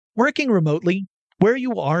Working remotely, where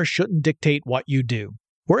you are shouldn't dictate what you do.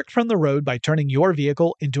 Work from the road by turning your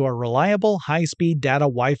vehicle into a reliable high-speed data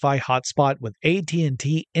Wi-Fi hotspot with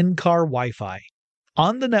AT&T in-car Wi-Fi.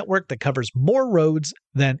 On the network that covers more roads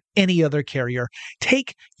than any other carrier,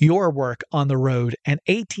 take your work on the road and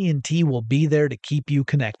AT&T will be there to keep you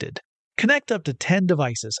connected. Connect up to 10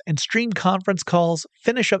 devices and stream conference calls,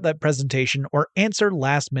 finish up that presentation, or answer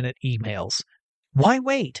last-minute emails. Why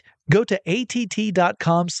wait? Go to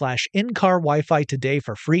att.com/in-car Wi-Fi today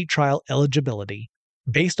for free trial eligibility.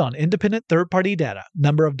 Based on independent third-party data,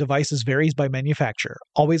 number of devices varies by manufacturer.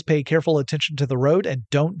 Always pay careful attention to the road and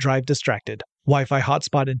don't drive distracted. Wi-Fi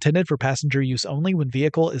hotspot intended for passenger use only when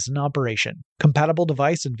vehicle is in operation. Compatible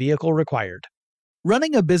device and vehicle required.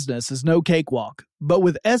 Running a business is no cakewalk, but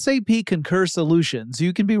with SAP Concur Solutions,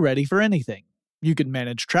 you can be ready for anything. You can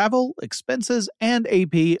manage travel, expenses, and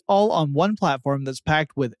AP all on one platform that's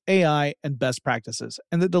packed with AI and best practices,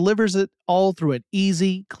 and that delivers it all through an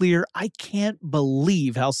easy, clear, I can't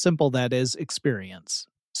believe how simple that is experience.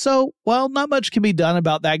 So, while not much can be done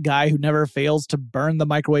about that guy who never fails to burn the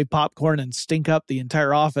microwave popcorn and stink up the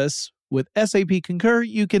entire office, with SAP Concur,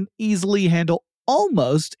 you can easily handle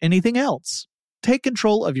almost anything else. Take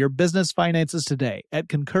control of your business finances today at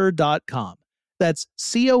Concur.com. That's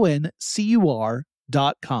CONCUR.com.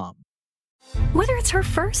 Whether it's her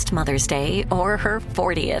first Mother's Day or her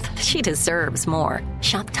 40th, she deserves more.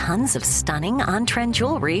 Shop tons of stunning on-trend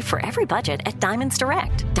jewelry for every budget at Diamonds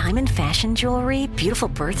Direct. Diamond fashion jewelry, beautiful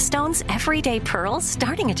birthstones, everyday pearls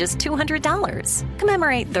starting at just $200.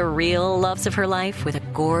 Commemorate the real loves of her life with a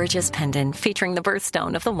gorgeous pendant featuring the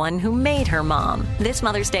birthstone of the one who made her mom. This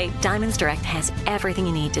Mother's Day, Diamonds Direct has everything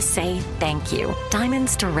you need to say thank you.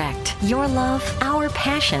 Diamonds Direct. Your love, our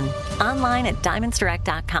passion. Online at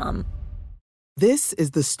diamondsdirect.com. This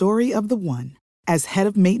is the story of the one. As head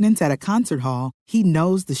of maintenance at a concert hall, he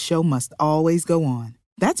knows the show must always go on.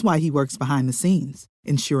 That's why he works behind the scenes,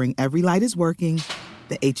 ensuring every light is working,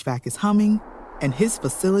 the HVAC is humming, and his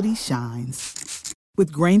facility shines.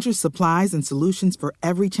 With Grainger's supplies and solutions for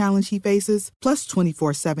every challenge he faces, plus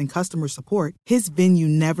 24/7 customer support, his venue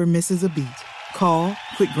never misses a beat. Call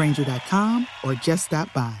quickgrainger.com or just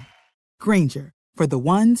stop by. Grainger, for the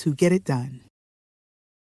ones who get it done.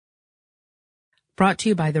 Brought to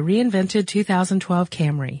you by the reinvented 2012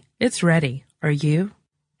 Camry. It's ready. Are you?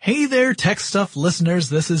 Hey there, Tech Stuff listeners.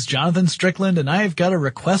 This is Jonathan Strickland, and I've got a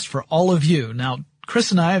request for all of you. Now,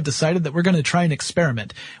 Chris and I have decided that we're going to try an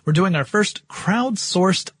experiment. We're doing our first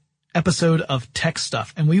crowdsourced episode of Tech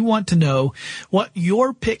Stuff, and we want to know what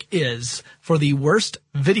your pick is for the worst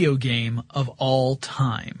video game of all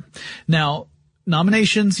time. Now,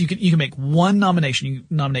 nominations, you can make one nomination. You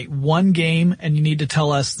nominate one game, and you need to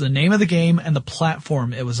tell us the name of the game and the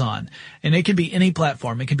platform it was on. And it can be any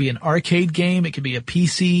platform. It can be an arcade game. It could be a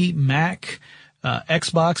PC, Mac,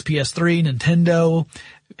 Xbox, PS3, Nintendo,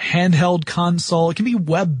 handheld console. It can be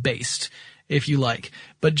web-based if you like.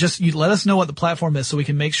 But just you let us know what the platform is so we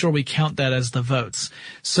can make sure we count that as the votes.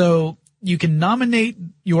 So you can nominate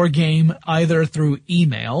your game either through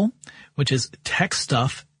email, which is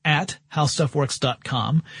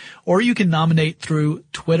techstuff@howstuffworks.com, or you can nominate through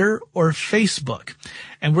Twitter or Facebook.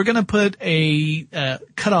 And we're going to put a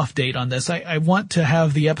cutoff date on this. I want to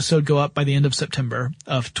have the episode go up by the end of September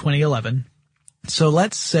of 2011. So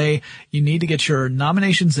let's say you need to get your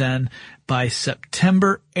nominations in by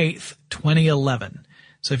September 8th, 2011.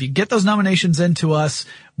 So if you get those nominations into us,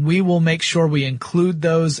 we will make sure we include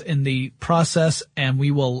those in the process, and we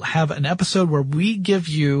will have an episode where we give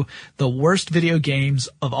you the worst video games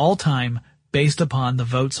of all time based upon the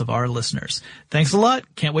votes of our listeners. Thanks a lot.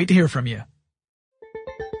 Can't wait to hear from you.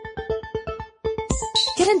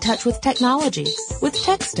 Get in touch with technology with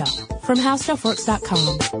Tech Stuff from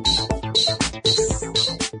HowStuffWorks.com.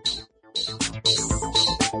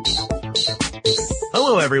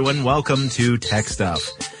 Hello, everyone. Welcome to Tech Stuff.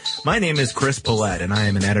 My name is Chris Paulette, and I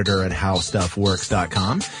am an editor at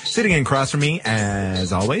HowStuffWorks.com. Sitting across from me,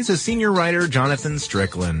 as always, is senior writer Jonathan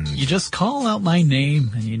Strickland. You just call out my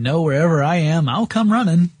name, and you know wherever I am, I'll come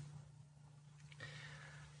running.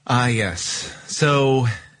 Yes. So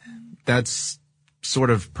that's sort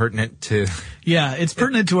of pertinent to... Yeah, it's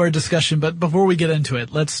pertinent to our discussion, but before we get into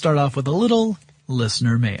it, let's start off with a little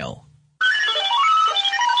listener mail.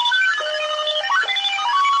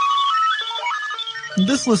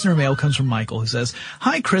 This listener mail comes from Michael, who says,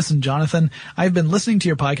 "Hi, Chris and Jonathan. I've been listening to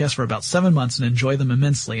your podcast for about 7 months and enjoy them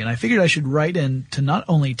immensely, and I figured I should write in to not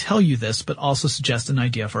only tell you this, but also suggest an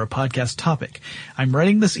idea for a podcast topic. I'm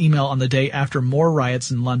writing this email on the day after more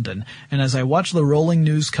riots in London, and as I watch the rolling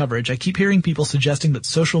news coverage, I keep hearing people suggesting that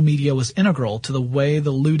social media was integral to the way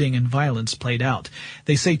the looting and violence played out.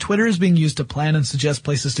 They say Twitter is being used to plan and suggest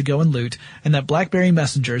places to go and loot, and that BlackBerry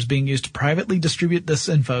Messenger is being used to privately distribute this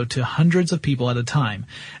info to hundreds of people at a time.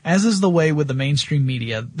 As is the way with the mainstream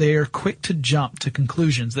media, they are quick to jump to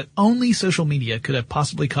conclusions that only social media could have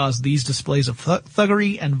possibly caused these displays of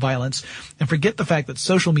thuggery and violence, and forget the fact that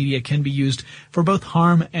social media can be used for both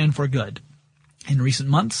harm and for good. In recent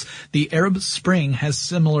months, the Arab Spring has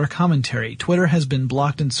similar commentary. Twitter has been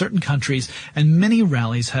blocked in certain countries, and many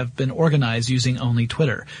rallies have been organized using only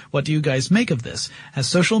Twitter. What do you guys make of this? Has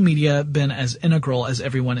social media been as integral as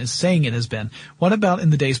everyone is saying it has been? What about in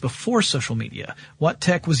the days before social media? What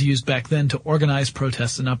tech was used back then to organize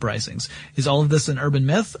protests and uprisings? Is all of this an urban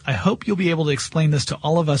myth? I hope you'll be able to explain this to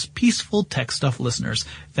all of us peaceful tech stuff listeners.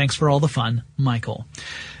 Thanks for all the fun, Michael."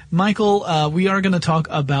 Michael, we are going to talk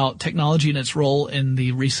about technology and its role in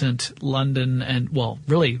the recent London and, well,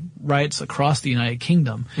 really riots across the United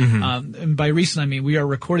Kingdom. And by recent, I mean we are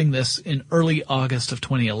recording this in early August of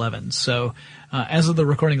 2011. So as of the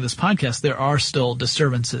recording of this podcast, there are still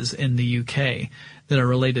disturbances in the UK that are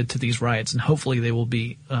related to these riots, and hopefully they will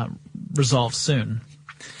be resolved soon.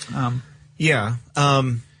 Of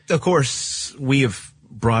course, we have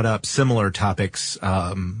brought up similar topics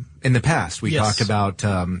in the past. We talked about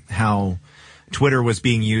how Twitter was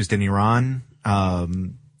being used in Iran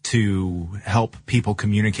to help people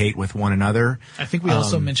communicate with one another. I think we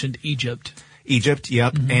also mentioned Egypt. Egypt,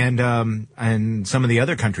 yep, and some of the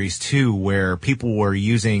other countries too, where people were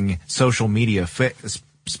using social media,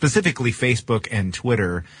 specifically Facebook and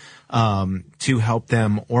Twitter, to help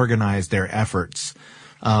them organize their efforts.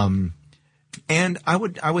 And I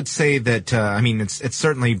would say that I mean it's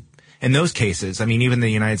certainly in those cases. I mean, even the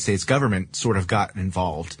United States government sort of got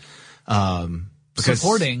involved,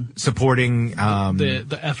 supporting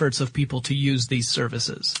the efforts of people to use these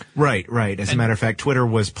services. Right. As a matter of fact, Twitter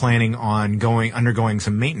was planning on undergoing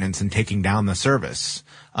some maintenance and taking down the service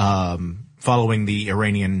following the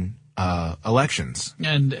Iranian elections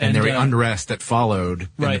and the unrest that followed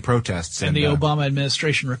in the protests. And the Obama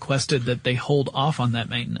administration requested that they hold off on that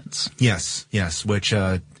maintenance. Yes, which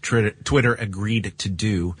Twitter agreed to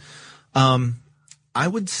do. I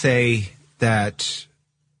would say that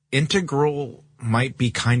integral might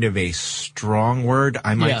be kind of a strong word.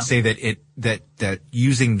 I might say that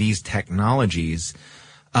using these technologies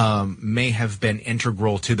may have been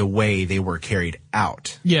integral to the way they were carried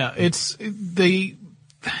out. Yeah,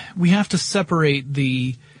 we have to separate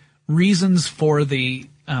the reasons for the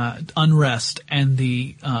unrest and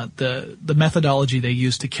the methodology they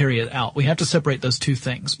used to carry it out. We have to separate those two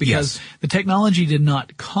things because the technology did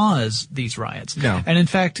not cause these riots. No. And in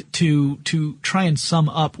fact, to try and sum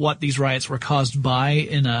up what these riots were caused by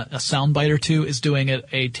in a soundbite or two is doing it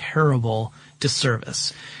a terrible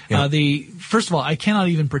disservice. Yeah. First of all, I cannot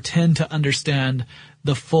even pretend to understand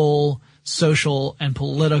the full social and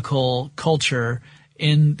political culture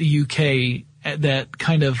in the UK that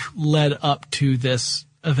kind of led up to this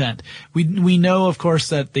event. We know, of course,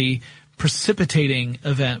 that the precipitating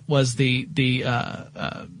event was the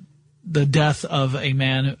death of a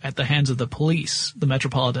man at the hands of the police, the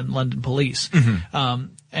Metropolitan London Police,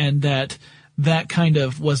 and that kind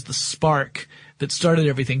of was the spark that started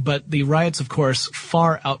everything. But the riots, of course,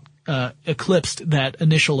 far eclipsed that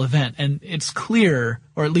initial event, and it's clear,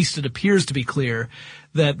 or at least it appears to be clear,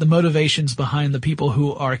 that the motivations behind the people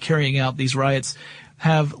who are carrying out these riots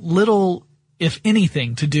have little, if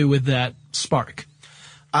anything, to do with that spark.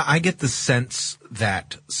 I get the sense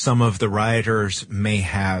that some of the rioters may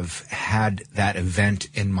have had that event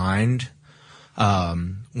in mind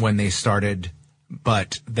when they started,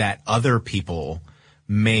 but that other people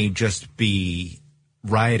may just be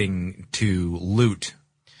rioting to loot.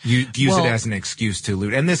 Use it as an excuse to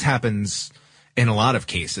loot. And this happens in a lot of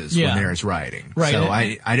cases when there's rioting. Right. So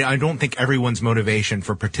I don't think everyone's motivation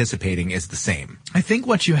for participating is the same. I think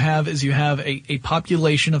what you have is a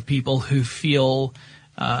population of people who feel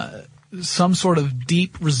some sort of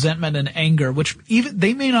deep resentment and anger, which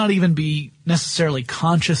they may not even be necessarily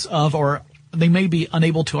conscious of, or they may be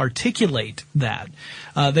unable to articulate that.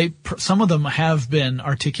 Some of them have been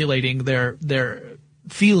articulating their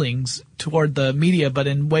feelings toward the media, but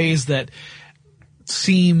in ways that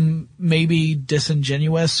seem maybe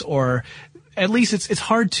disingenuous, or at least it's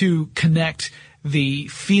hard to connect the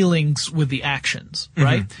feelings with the actions,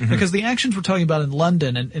 right? Because the actions we're talking about in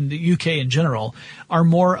London and in the UK in general are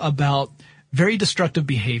more about very destructive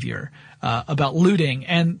behavior, about looting,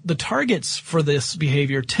 and the targets for this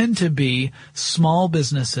behavior tend to be small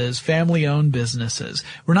businesses, family-owned businesses.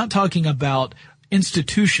 We're not talking about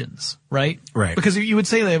institutions, right? Right. Because you would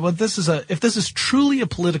say that, well, if this is truly a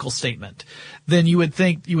political statement, then you would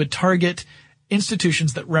think you would target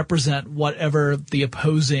institutions that represent whatever the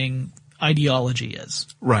opposing ideology is.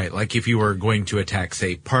 Right. Like if you were going to attack,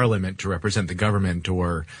 say, Parliament to represent the government,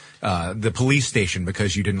 or the police station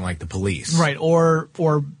because you didn't like the police. Right. Or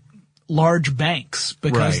large banks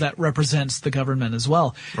because Right. that represents the government as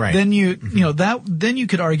well. Right. Then then you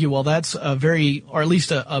could argue, well, that's a very, or at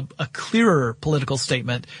least a clearer political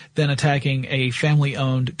statement than attacking a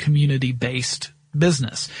family-owned, community-based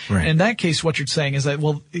business. Right. In that case, what you're saying is that,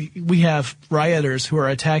 well, we have rioters who are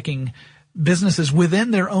attacking businesses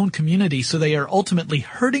within their own community, so they are ultimately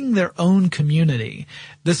hurting their own community.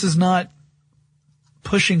 This is not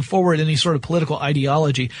pushing forward any sort of political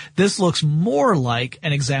ideology. This looks more like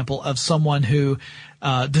an example of someone who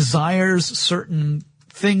desires certain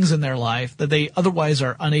things in their life that they otherwise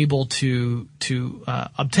are unable to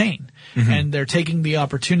obtain. And they're taking the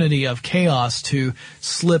opportunity of chaos to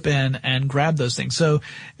slip in and grab those things. So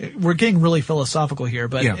we're getting really philosophical here,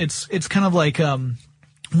 but Yeah. it's kind of like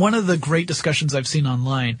one of the great discussions I've seen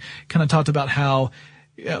online kind of talked about how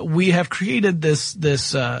we have created this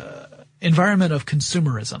environment of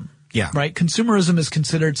consumerism. Yeah. Right? Consumerism is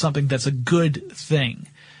considered something that's a good thing.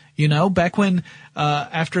 You know, back when,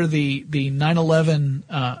 after the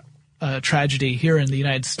 9/11, tragedy here in the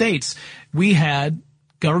United States, we had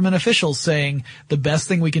government officials saying the best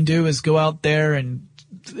thing we can do is go out there and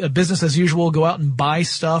business as usual, go out and buy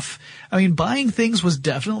stuff. I mean, buying things was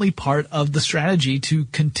definitely part of the strategy to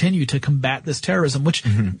continue to combat this terrorism, which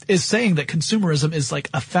is saying that consumerism is like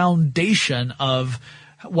a foundation of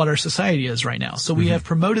what our society is right now. So we have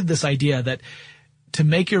promoted this idea that to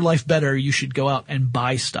make your life better, you should go out and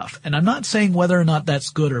buy stuff. And I'm not saying whether or not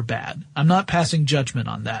that's good or bad. I'm not passing judgment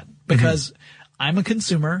on that because I'm a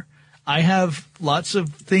consumer. I have lots of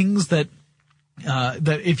things that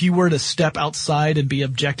if you were to step outside and be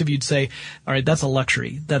objective, you'd say, all right, that's a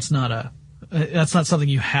luxury. That's not something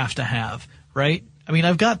you have to have, right? I mean,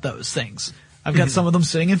 I've got those things. I've got some of them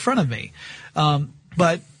sitting in front of me.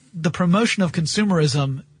 But the promotion of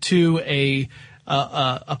consumerism to a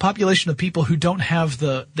population of people who don't have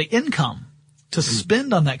the income to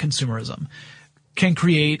spend on that consumerism can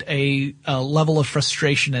create a level of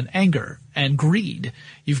frustration and anger and greed.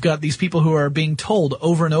 You've got these people who are being told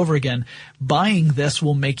over and over again, buying this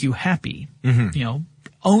will make you happy. You know,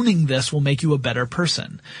 owning this will make you a better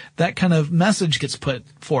person. That kind of message gets put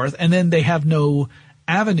forth, and then they have no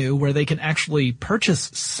avenue where they can actually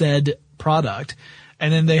purchase said product.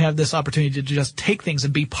 And then they have this opportunity to just take things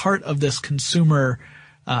and be part of this consumer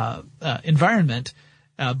environment,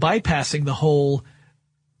 bypassing the whole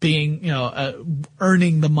being,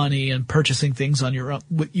 earning the money and purchasing things on your own,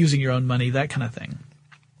 using your own money, that kind of thing.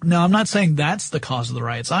 Now, I'm not saying that's the cause of the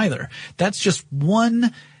riots either. That's just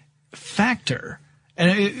one factor.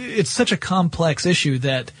 And it's such a complex issue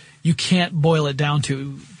that you can't boil it down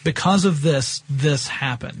to because of this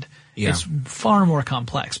happened. Yeah. It's far more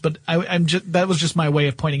complex, but that was just my way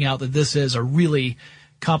of pointing out that this is a really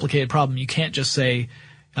complicated problem. You can't just say,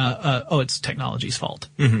 it's technology's fault.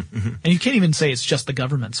 And you can't even say it's just the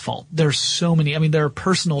government's fault. There's so many, there are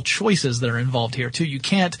personal choices that are involved here too. You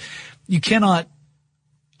cannot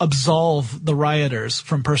absolve the rioters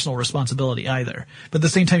from personal responsibility either. But at the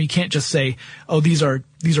same time, you can't just say, these are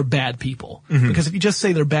bad people. Because if you just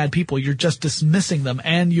say they're bad people, you're just dismissing them,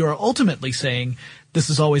 and you're ultimately saying this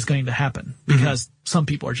is always going to happen because some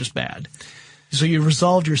people are just bad. So you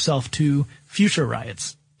resolved yourself to future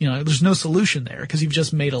riots. There's no solution there because you've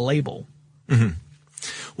just made a label.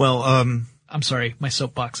 Well, I'm sorry, my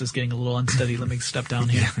soapbox is getting a little unsteady. Let me step down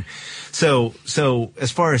here. So as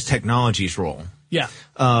far as technology's role, Yeah.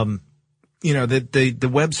 the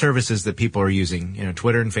web services that people are using,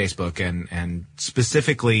 Twitter and Facebook and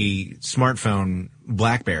specifically smartphone,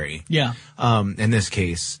 BlackBerry. Yeah. In this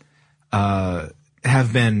case,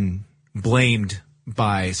 have been blamed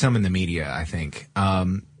by some in the media, I think.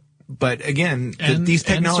 But again, these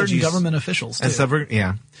technologies. And certain government officials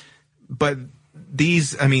too. But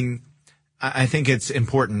these, I think it's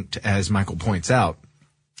important, as Michael points out,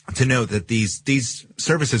 to note that these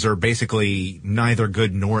services are basically neither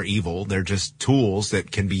good nor evil. They're just tools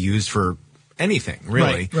that can be used for anything,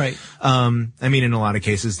 really. Right. In a lot of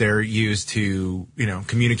cases, they're used to,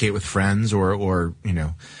 communicate with friends or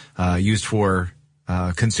used for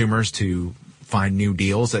consumers to find new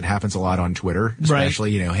deals. That happens a lot on Twitter,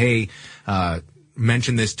 especially, hey,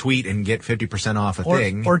 mention this tweet and get 50% off a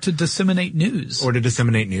thing. Or to disseminate news.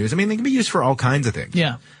 I mean, they can be used for all kinds of things.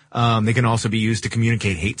 Yeah. They can also be used to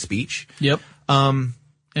communicate hate speech. Yep.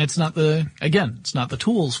 It's not the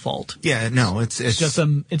tool's fault. Yeah, no, it's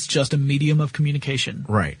just a medium of communication.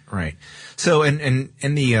 Right. So, in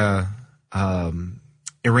the,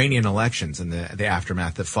 Iranian elections and the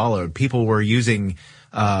aftermath that followed, people were using,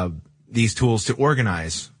 these tools to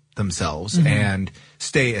organize themselves and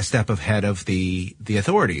stay a step ahead of the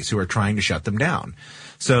authorities who are trying to shut them down.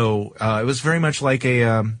 So, it was very much like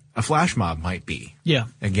a flash mob might be. Yeah.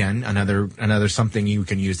 Again, another something you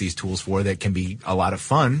can use these tools for that can be a lot of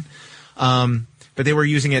fun. But they were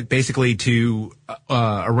using it basically to,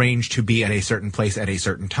 arrange to be at a certain place at a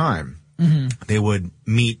certain time. They would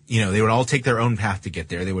meet, they would all take their own path to get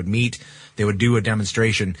there. They would meet, they would do a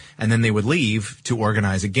demonstration, and then they would leave to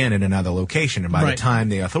organize again in another location. And by the time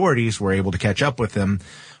the authorities were able to catch up with them,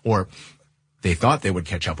 or they thought they would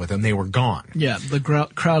catch up with them, they were gone. Yeah, the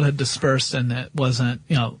crowd had dispersed, and it wasn't,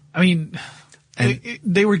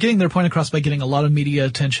 they were getting their point across by getting a lot of media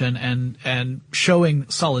attention and showing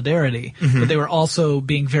solidarity, but they were also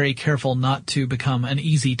being very careful not to become an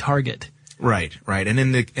easy target. Right. And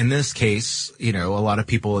in this case, a lot of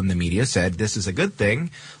people in the media said this is a good thing.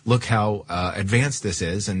 Look how advanced this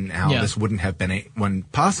is, and how this wouldn't have been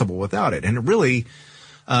possible without it. And it really,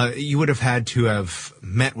 you would have had to have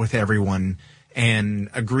met with everyone and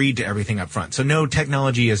agreed to everything up front. So no,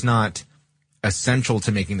 technology is not essential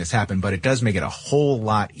to making this happen, but it does make it a whole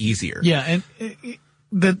lot easier. Yeah, and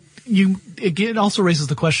it also raises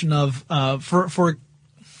the question of for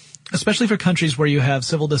especially for countries where you have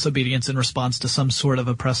civil disobedience in response to some sort of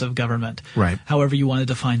oppressive government, right? However you want to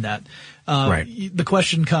define that, the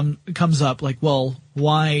question comes up like, well,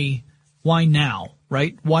 why now,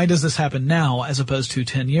 right? Why does this happen now as opposed to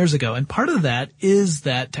 10 years ago? And part of that is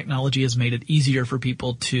that technology has made it easier for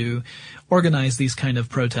people to organize these kind of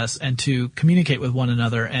protests and to communicate with one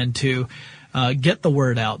another and to get the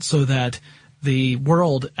word out so that the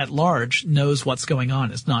world at large knows what's going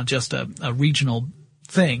on. It's not just a regional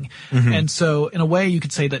thing. And so in a way you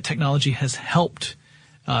could say that technology has helped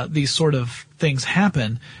these sort of things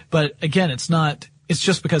happen. But again, it's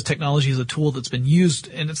just because technology is a tool that's been used,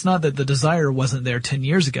 and it's not that the desire wasn't there 10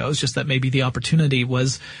 years ago. It's just that maybe the opportunity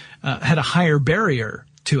had a higher barrier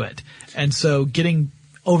to it. And so getting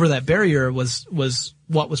over that barrier was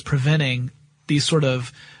what was preventing these sort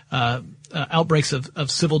of outbreaks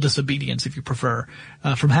of civil disobedience, if you prefer,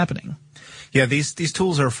 from happening. Yeah, these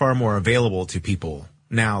tools are far more available to people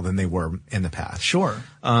now than they were in the past. Sure.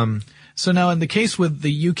 So now in the case with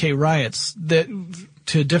the UK riots,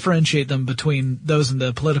 to differentiate them between those and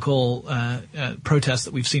the political protests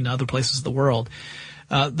that we've seen in other places of the world,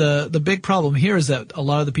 the big problem here is that a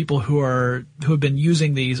lot of the people who have been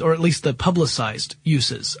using these, or at least the publicized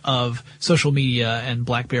uses of social media and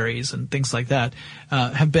BlackBerries and things like that,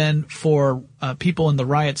 have been for people in the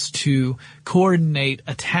riots to coordinate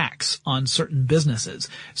attacks on certain businesses.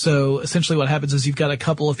 So essentially what happens is you've got a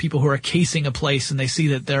couple of people who are casing a place and they see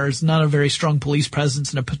that there's not a very strong police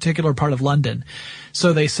presence in a particular part of London.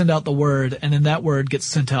 So they send out the word, and then that word gets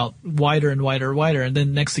sent out wider and wider and wider. And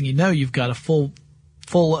then next thing you know, you've got a full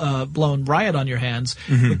blown riot on your hands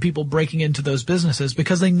with people breaking into those businesses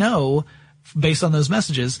because they know, based on those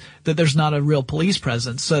messages, that there's not a real police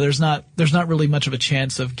presence. So there's not really much of a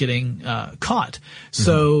chance of getting caught.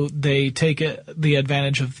 So they take the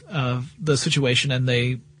advantage of the situation and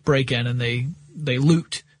they break in and they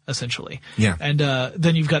loot, essentially. Yeah. And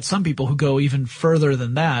then you've got some people who go even further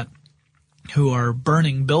than that, who are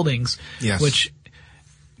burning buildings, which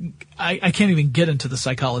I can't even get into the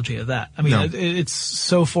psychology of that. I mean, it's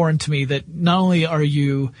so foreign to me that not only are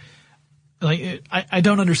you like, I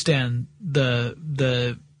don't understand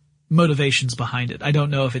the motivations behind it. I don't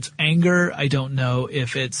know if it's anger. I don't know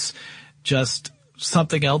if it's just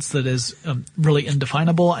something else that is really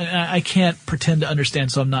indefinable. And I can't pretend to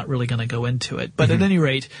understand, so I'm not really going to go into it. But at any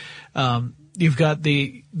rate, you've got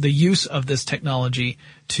the use of this technology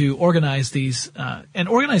to organize these, and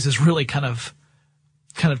organize is really kind of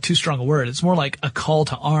too strong a word. It's more like a call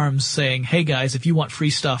to arms saying, hey guys, if you want free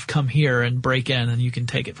stuff, come here and break in and you can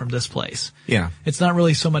take it from this place. Yeah. It's not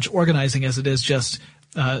really so much organizing as it is just,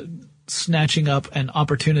 snatching up an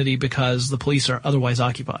opportunity because the police are otherwise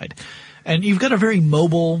occupied. And you've got a very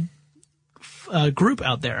mobile, group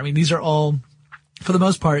out there. I mean, these are all, for the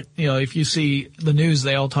most part, if you see the news,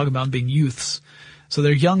 they all talk about being youths. So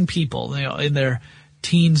they're young people, in their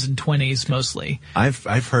teens and 20s mostly.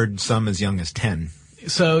 I've heard some as young as 10.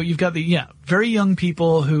 So you've got very young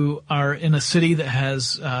people who are in a city that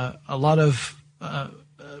has a lot of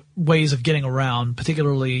ways of getting around,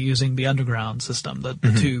 particularly using the underground system, the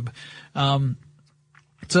tube. So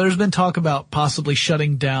there's been talk about possibly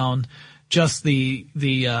shutting down just the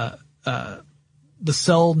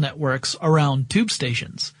cell networks around tube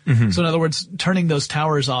stations. So in other words, turning those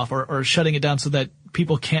towers off or shutting it down so that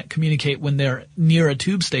people can't communicate when they're near a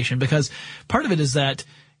tube station, because part of it is that,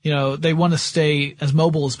 they want to stay as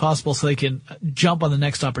mobile as possible so they can jump on the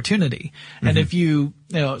next opportunity. And if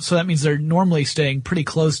so that means they're normally staying pretty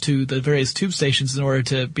close to the various tube stations in order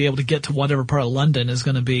to be able to get to whatever part of London is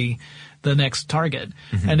going to be the next target.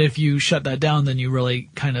 And if you shut that down, then you really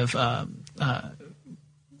kind of,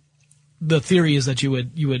 the theory is that you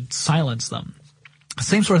would silence them.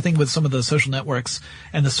 Same sort of thing with some of the social networks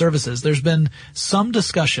and the services. There's been some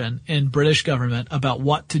discussion in British government about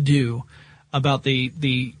what to do about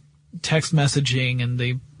the text messaging and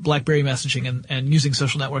the BlackBerry messaging and using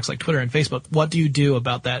social networks like Twitter and Facebook. What do you do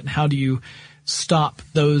about that, and how do you stop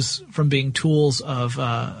those from being tools of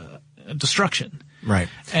destruction? Right.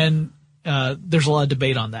 And there's a lot of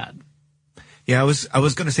debate on that. Yeah, I was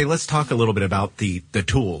going to say, let's talk a litlittle bit about the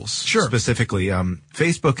tools. Sure. Specifically,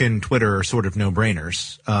 Facebook and Twitter are sort of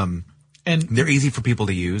no-brainers. And they're easy for people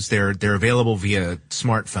to use. They're available via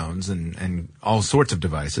smartphones and all sorts of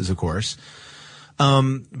devices, of course.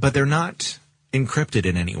 But they're not encrypted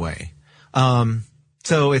in any way.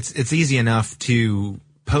 So it's easy enough to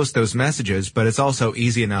post those messages, but it's also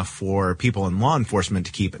easy enough for people in law enforcement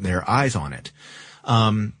to keep their eyes on it.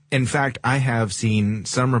 In fact, I have seen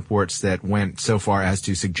some reports that went so far as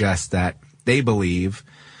to suggest that they believe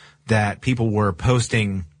that people were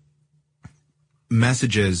posting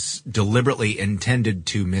messages deliberately intended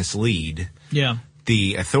to mislead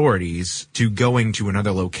the authorities to going to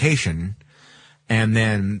another location, and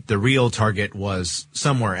then the real target was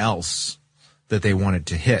somewhere else that they wanted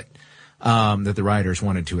to hit, that the rioters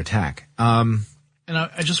wanted to attack. And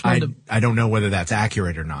I just wanted I don't know whether that's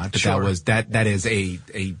accurate or not, but that is a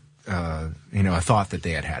thought that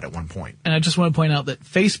they had at one point. And I just want to point out that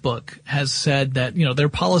Facebook has said that, their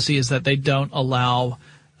policy is that they don't allow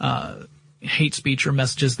hate speech or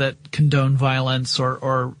messages that condone violence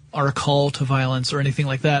or are a call to violence or anything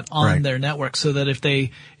like that on their network, so that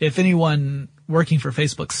if anyone working for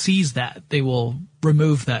Facebook sees that, they will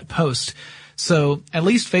remove that post. So at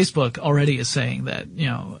least Facebook already is saying that,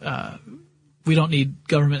 we don't need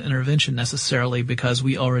government intervention necessarily because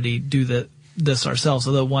we already do this ourselves.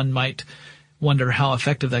 Although one might wonder how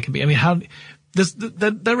effective that can be. I mean,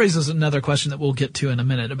 that raises another question that we'll get to in a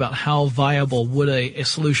minute about how viable would a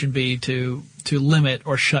solution be to limit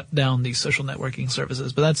or shut down these social networking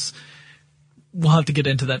services. But we'll have to get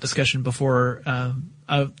into that discussion before,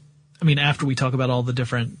 after we talk about all the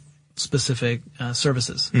different specific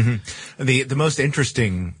services. Mm-hmm. The most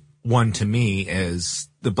interesting one to me is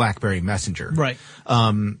the BlackBerry Messenger. Right.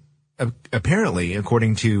 Apparently,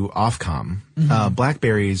 according to Ofcom,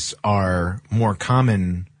 BlackBerries are more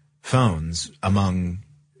common phones among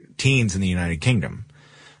teens in the United Kingdom.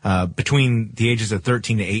 Between the ages of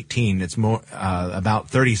 13 to 18, it's more about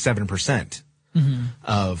 37%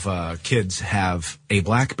 of kids have a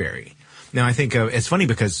BlackBerry. Now, I think it's funny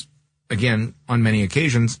because, again, on many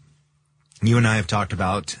occasions, you and I have talked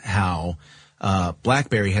about how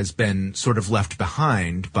BlackBerry has been sort of left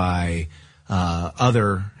behind by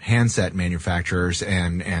other handset manufacturers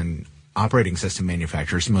and operating system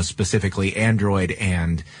manufacturers, most specifically Android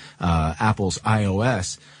and Apple's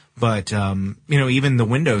iOS. But even the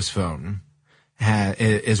Windows Phone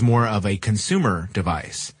is more of a consumer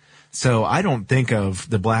device. So I don't think of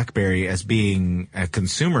the BlackBerry as being a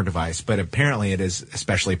consumer device, but apparently it is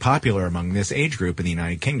especially popular among this age group in the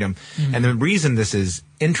United Kingdom. And the reason this is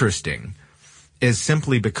interesting is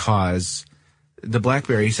simply because the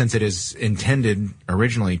BlackBerry, since it is intended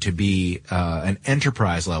originally to be an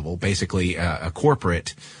enterprise level, basically a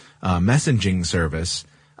corporate messaging service,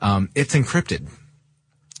 it's encrypted.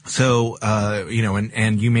 So,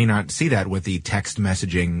 and you may not see that with the text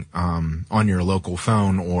messaging on your local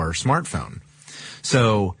phone or smartphone.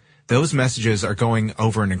 So those messages are going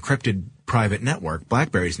over an encrypted private network,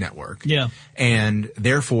 BlackBerry's network. Yeah. And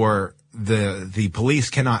therefore the police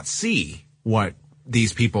cannot see what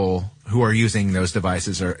these people who are using those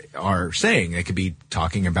devices are saying. They could be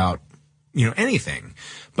talking about, anything,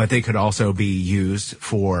 but they could also be used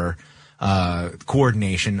for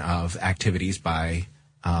coordination of activities by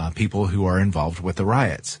people who are involved with the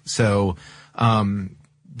riots. So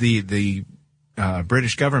the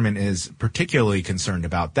British government is particularly concerned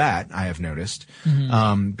about that, I have noticed,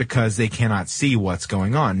 because they cannot see what's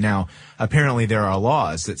going on. Now, apparently there are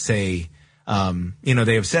laws that say,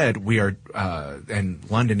 they have said we are, and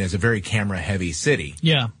London is a very camera-heavy city.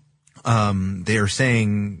 Yeah. they're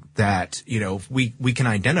saying that, we can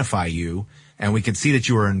identify you and we can see that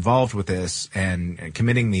you are involved with this and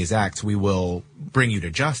committing these acts, we will bring you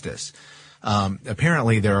to justice.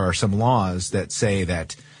 Apparently there are some laws that say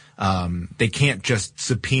that they can't just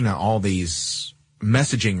subpoena all these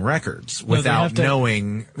messaging records without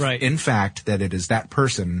knowing, in fact, that it is that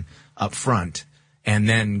person up front, and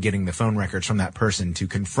then getting the phone records from that person to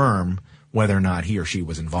confirm whether or not he or she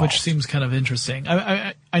was involved. Which seems kind of interesting.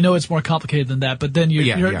 I know it's more complicated than that, but then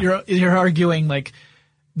you're arguing like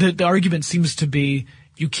the argument seems to be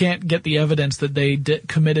you can't get the evidence that they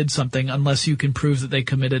committed something unless you can prove that they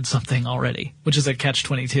committed something already, which is a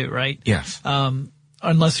catch-22, right? Yes.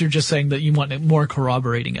 Unless you're just saying that you want more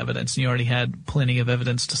corroborating evidence and you already had plenty of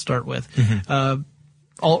evidence to start with.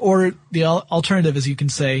 Or the alternative is you can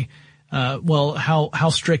say, well, how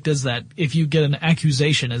strict is that? If you get an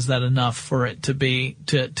accusation, is that enough for it to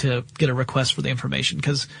get a request for the information?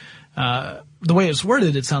 Because, the way it's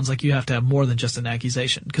worded, it sounds like you have to have more than just an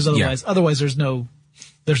accusation. Because otherwise there's no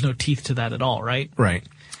teeth to that at all, right? Right.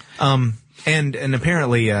 And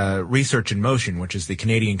apparently, Research in Motion, which is the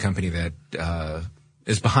Canadian company that,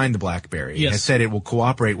 is behind the BlackBerry, has said it will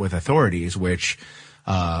cooperate with authorities, which,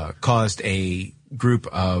 caused a group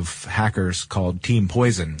of hackers called Team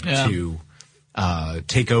Poison to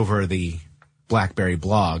take over the BlackBerry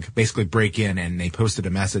blog, basically break in, and they posted a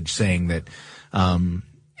message saying that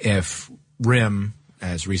if RIM,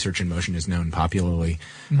 as Research in Motion is known popularly,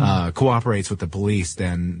 cooperates with the police,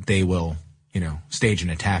 then they will, stage an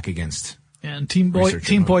attack against. And Team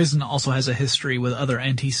Poison also has a history with other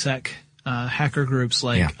anti-sec hacker groups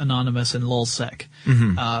like Anonymous and LulzSec.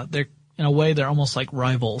 They're in a way, they're almost like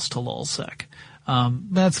rivals to LulzSec.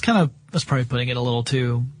 That's probably putting it a little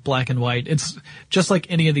too black and white. It's just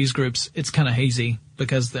like any of these groups, it's kind of hazy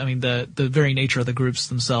because, the very nature of the groups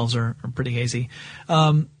themselves are pretty hazy.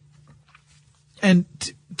 And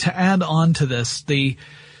to add on to this, the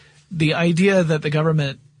idea that the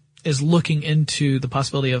government is looking into the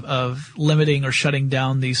possibility of limiting or shutting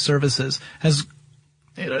down these services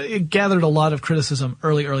it gathered a lot of criticism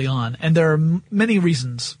early on, and there are many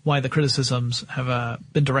reasons why the criticisms have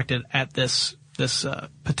been directed at this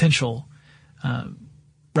potential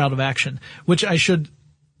route of action. Which I should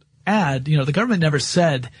add, the government never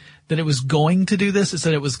said that it was going to do this; it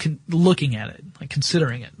said it was looking at it, like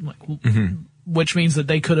considering it, which means that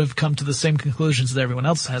they could have come to the same conclusions that everyone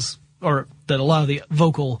else has, or that a lot of the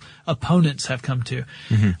vocal opponents have come to.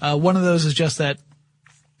 One of those is just that.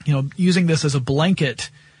 Using this as a blanket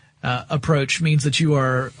approach means that you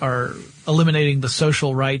are eliminating the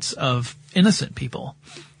social rights of innocent people.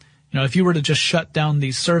 If you were to just shut down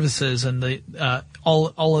these services and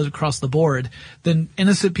all across the board, then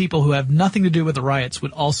innocent people who have nothing to do with the riots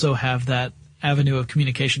would also have that avenue of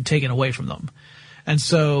communication taken away from them. And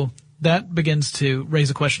so that begins to raise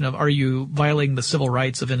a question of, are you violating the civil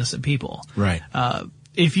rights of innocent people? Right.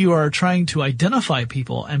 If you are trying to identify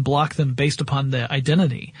people and block them based upon their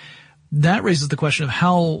identity, that raises the question of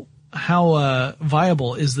how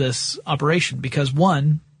viable is this operation? Because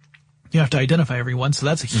one, you have to identify everyone, so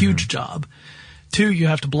that's a huge job. Two, you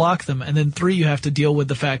have to block them, and then three, you have to deal with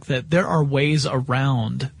the fact that there are ways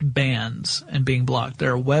around bans and being blocked.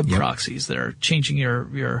 There are web proxies that are changing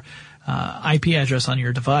your IP address on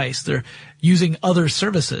your device. They're using other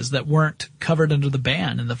services that weren't covered under the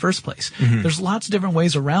ban in the first place. There's lots of different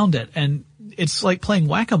ways around it, and it's like playing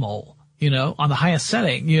whack-a-mole, on the highest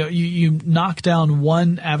setting. You knock down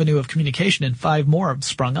one avenue of communication and 5 more have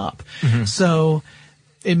sprung up. So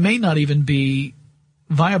it may not even be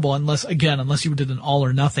viable unless you did an all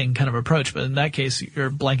or nothing kind of approach. But in that case, you're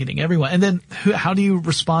blanketing everyone. And then how do you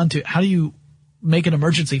how do you make an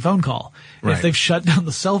emergency phone call if they've shut down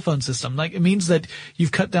the cell phone system? Like, it means that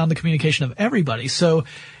you've cut down the communication of everybody. So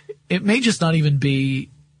it may just not even be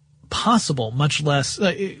possible, much less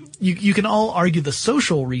you can all argue the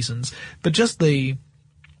social reasons, but just the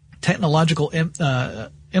technological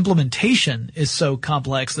implementation is so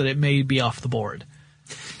complex that it may be off the board.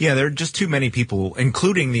 Yeah, there are just too many people,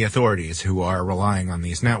 including the authorities, who are relying on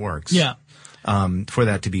these networks. For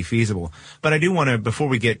that to be feasible. But I do want to, before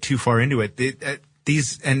we get too far into it,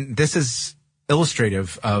 and this is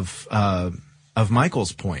illustrative of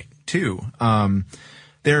Michael's point too.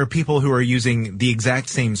 There are people who are using the exact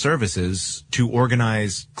same services to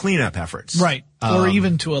organize cleanup efforts. Right. Or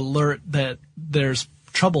even to alert that there's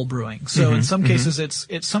trouble brewing. So in some cases,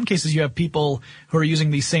 some cases you have people who are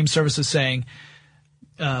using these same services saying,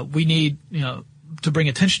 we need, to bring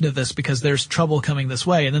attention to this because there's trouble coming this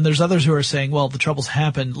way. And then there's others who are saying, well, the trouble's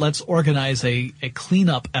happened. Let's organize a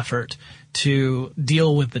cleanup effort to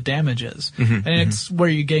deal with the damages. And it's where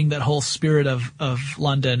you're getting that whole spirit of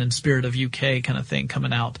London and spirit of UK kind of thing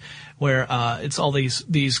coming out, where it's all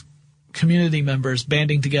these community members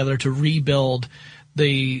banding together to rebuild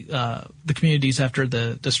the communities after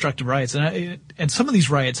the destructive riots. And some of these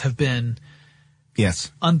riots have been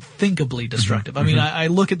unthinkably destructive. I mean, I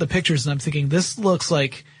look at the pictures and I'm thinking, this looks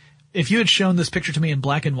like, if you had shown this picture to me in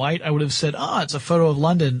black and white, I would have said, it's a photo of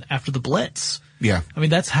London after the Blitz. Yeah. I mean,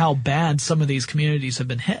 that's how bad some of these communities have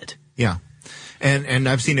been hit. Yeah. And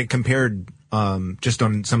I've seen it compared, just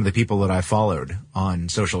on some of the people that I followed on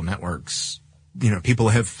social networks. You know, people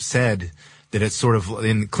have said that it's sort of,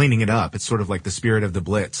 in cleaning it up, it's sort of like the spirit of the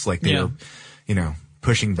Blitz, like they were, you know,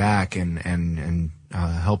 pushing back and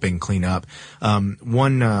helping clean up.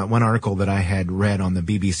 One article that I had read on the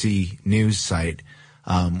BBC News site,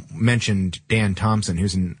 mentioned Dan Thompson,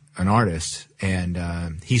 who's an artist,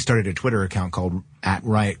 and he started a Twitter account called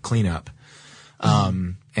 @RiotCleanup.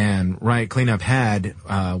 And Riot Cleanup had,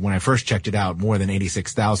 when I first checked it out, more than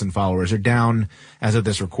 86,000 followers. They're down, as of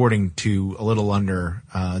this recording, to a little under,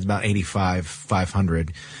 it's about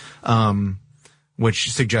 85,500,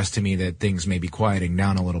 which suggests to me that things may be quieting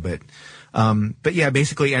down a little bit. But yeah,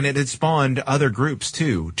 basically, and it had spawned other groups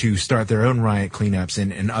too, to start their own riot cleanups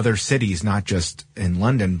in other cities, not just in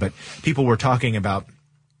London, but people were talking about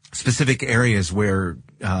specific areas where,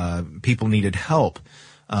 people needed help,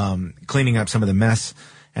 cleaning up some of the mess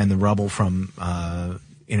and the rubble from,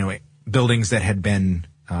 buildings that had been,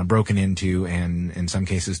 broken into and in some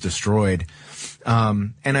cases destroyed.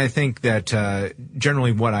 And I think that,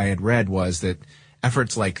 generally what I had read was that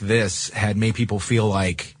efforts like this had made people feel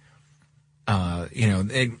like,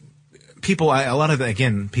 people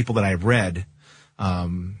that I've read,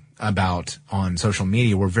 about on social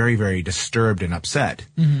media were very, very disturbed and upset.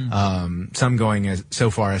 Some going so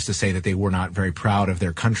far as to say that they were not very proud of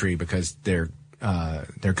their country because their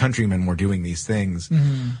countrymen were doing these things,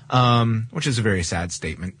 which is a very sad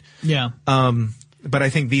statement. Yeah. But I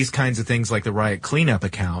think these kinds of things like the Riot Cleanup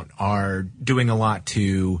account are doing a lot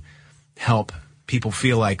to help people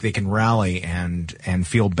feel like they can rally and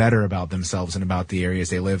feel better about themselves and about the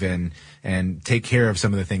areas they live in and take care of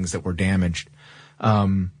some of the things that were damaged.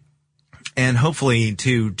 And hopefully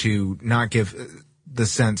to not give the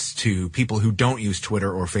sense to people who don't use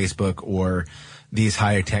Twitter or Facebook or these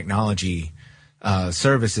higher technology,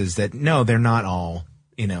 services that no, they're not all,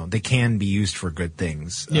 they can be used for good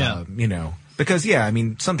things. Yeah. Because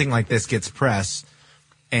something like this gets press,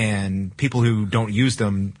 and people who don't use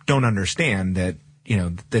them don't understand that,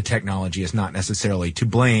 the technology is not necessarily to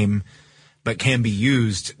blame, but can be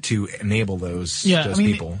used to enable those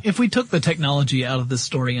people. If we took the technology out of this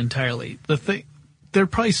story entirely, there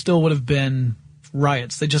probably still would have been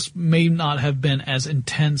riots. They just may not have been as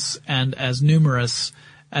intense and as numerous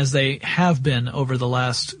as they have been over the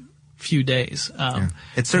last few days.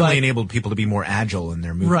 It certainly enabled people to be more agile in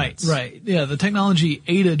their movements. Right. Yeah, the technology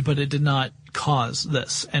aided, but it did not cause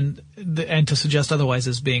this, and to suggest otherwise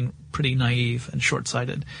is being pretty naive and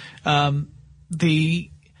short-sighted.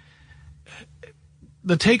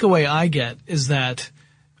 The takeaway I get is that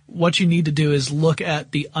what you need to do is look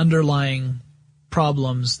at the underlying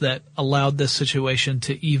problems that allowed this situation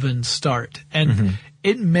to even start. And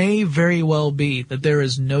it may very well be that there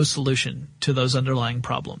is no solution to those underlying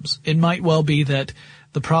problems. It might well be that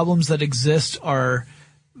the problems that exist are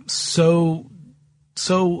so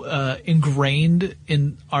ingrained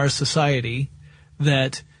in our society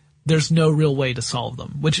that there's no real way to solve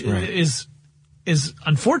them, which is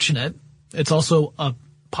unfortunate. It's also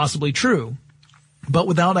possibly true, but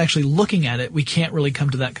without actually looking at it, we can't really come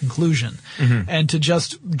to that conclusion. And to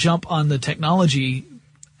just jump on the technology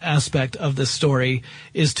aspect of this story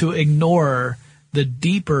is to ignore the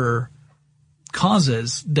deeper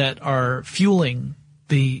causes that are fueling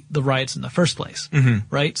the riots in the first place,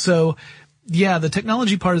 right? So, yeah, the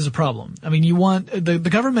technology part is a problem. I mean, the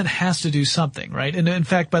government has to do something, right? And in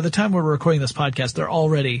fact, by the time we're recording this podcast, there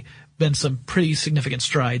already been some pretty significant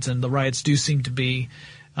strides, and the riots do seem to be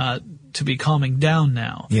calming down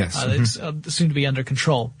now. Yes. It's seem to be under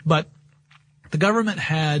control. But the government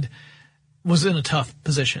was in a tough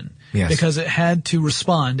position because it had to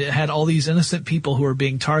respond. It had all these innocent people who were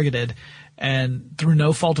being targeted, and through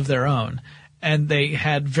no fault of their own. And they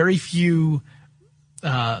had very few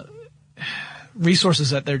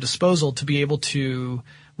resources at their disposal to be able to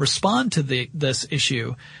respond to this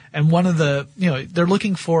issue. And one of they're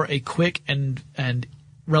looking for a quick and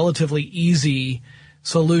relatively easy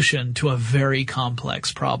solution to a very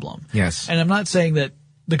complex problem. Yes. And I'm not saying that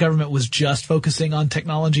the government was just focusing on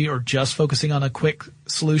technology or just focusing on a quick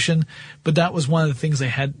solution, but that was one of the things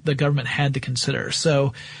the government had to consider.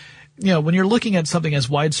 So when you're looking at something as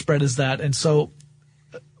widespread as that and so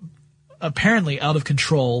apparently out of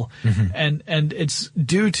control, and it's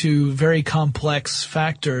due to very complex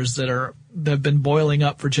factors that have been boiling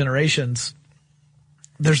up for generations,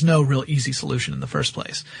 there's no real easy solution in the first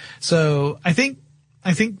place. So I think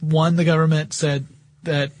the government said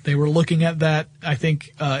that they were looking at that. I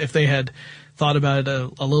think if they had thought about it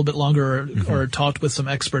a little bit longer or talked with some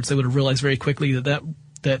experts, they would have realized very quickly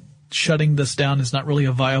that shutting this down is not really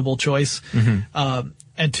a viable choice.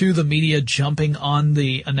 And to the media jumping on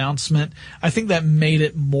the announcement, I think that made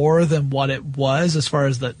it more than what it was as far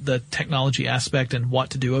as the technology aspect and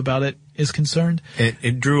what to do about it is concerned.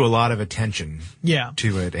 It drew a lot of attention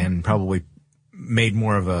to it and probably made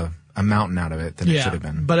more of a mountain out of it than it should have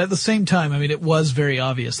been. But at the same time, I mean, it was very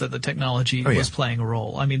obvious that the technology was playing a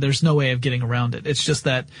role. I mean, there's no way of getting around it. It's just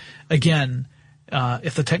that, again,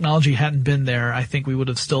 if the technology hadn't been there, I think we would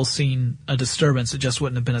have still seen a disturbance. It just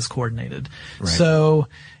wouldn't have been as coordinated. Right. So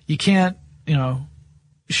you can't,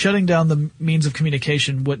 shutting down the means of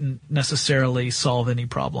communication wouldn't necessarily solve any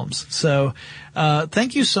problems. So,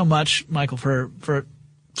 thank you so much, Michael, for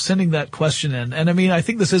sending that question in. And I mean, I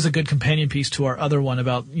think this is a good companion piece to our other one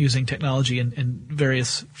about using technology in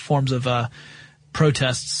various forms of,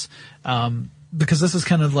 protests, because this is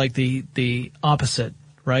kind of like the opposite.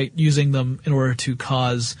 Right? Using them in order to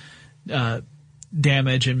cause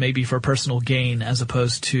damage and maybe for personal gain as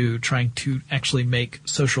opposed to trying to actually make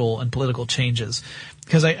social and political changes.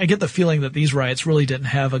 Because I get the feeling that these riots really didn't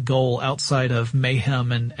have a goal outside of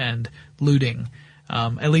mayhem and looting.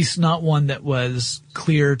 At least not one that was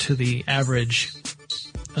clear to the average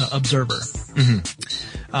observer.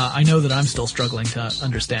 I know that I'm still struggling to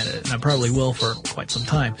understand it, and I probably will for quite some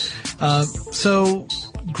time. So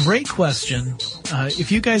great question.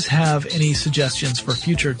 If you guys have any suggestions for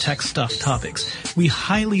future tech stuff topics, we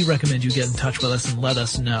highly recommend you get in touch with us and let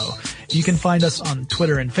us know. You can find us on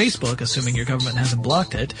Twitter and Facebook, assuming your government hasn't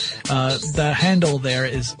blocked it. The handle there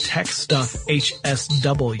is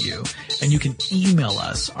TechStuffHSW, and you can email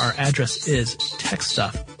us. Our address is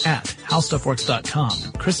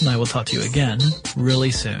techstuff@howstuffworks.com. Chris and I will talk to you again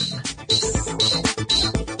really soon.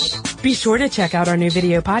 Be sure to check out our new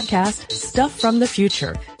video podcast, Stuff from the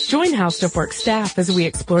Future. Join How Stuff Works staff as we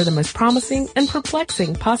explore the most promising and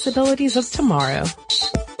perplexing possibilities of tomorrow.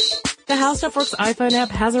 The How Stuff Works iPhone app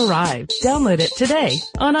has arrived. Download it today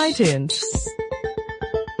on iTunes.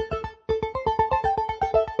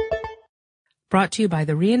 Brought to you by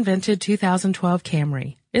the reinvented 2012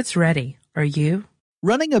 Camry. It's ready. Are you?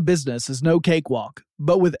 Running a business is no cakewalk,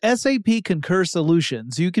 but with SAP Concur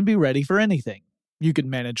Solutions, you can be ready for anything. You can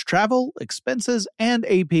manage travel, expenses, and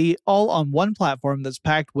AP all on one platform that's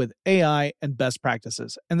packed with AI and best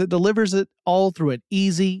practices, and that delivers it all through an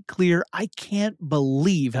easy, clear, I can't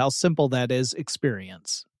believe how simple that is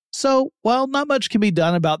experience. So, while not much can be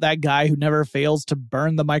done about that guy who never fails to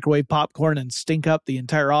burn the microwave popcorn and stink up the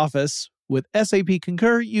entire office, with SAP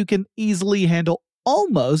Concur, you can easily handle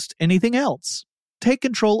almost anything else. Take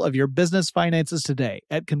control of your business finances today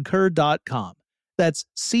at Concur.com. That's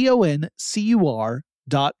CONCUR.com.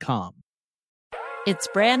 It's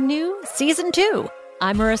brand new, Season 2.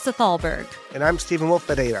 I'm Marissa Thalberg. And I'm Stephen Wolf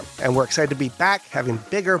Pereira, and we're excited to be back having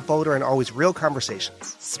bigger, bolder, and always real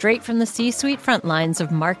conversations. Straight from the C-suite front lines of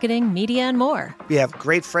marketing, media, and more. We have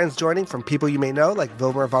great friends joining from people you may know, like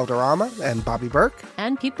Wilmer Valderrama and Bobby Burke.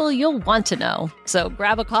 And people you'll want to know. So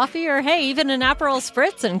grab a coffee or, hey, even an Aperol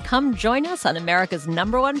Spritz and come join us on America's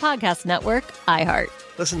 #1 podcast network, iHeart.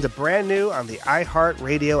 Listen to Brand New on the iHeart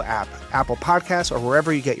Radio app, Apple Podcasts, or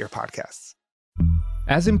wherever you get your podcasts.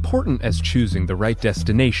 As important as choosing the right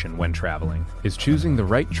destination when traveling is choosing the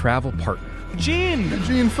right travel partner. Gene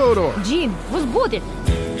Fodor. Gene, was good.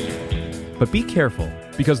 But be careful,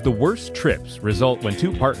 because the worst trips result when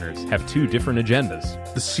two partners have two different agendas.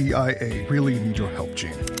 The CIA really need your help,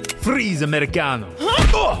 Gene. Freeze, Americano.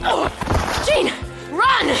 Gene,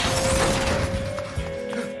 run!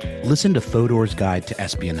 Listen to Fodor's Guide to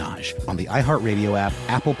Espionage on the iHeartRadio app,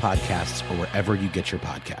 Apple Podcasts, or wherever you get your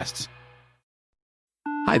podcasts.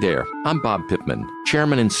 Hi there, I'm Bob Pittman,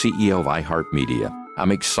 Chairman and CEO of iHeartMedia.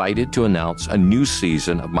 I'm excited to announce a new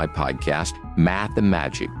season of my podcast, Math and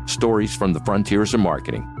Magic, Stories from the Frontiers of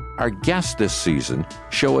Marketing. Our guests this season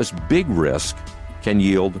show us big risk can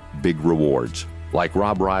yield big rewards, like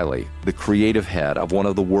Rob Riley, the creative head of one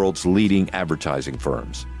of the world's leading advertising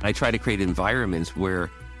firms. I try to create environments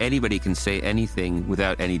where anybody can say anything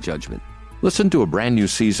without any judgment. Listen to a brand new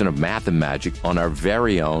season of Math and Magic on our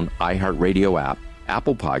very own iHeartRadio app,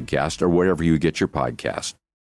 Apple Podcast, or wherever you get your podcast.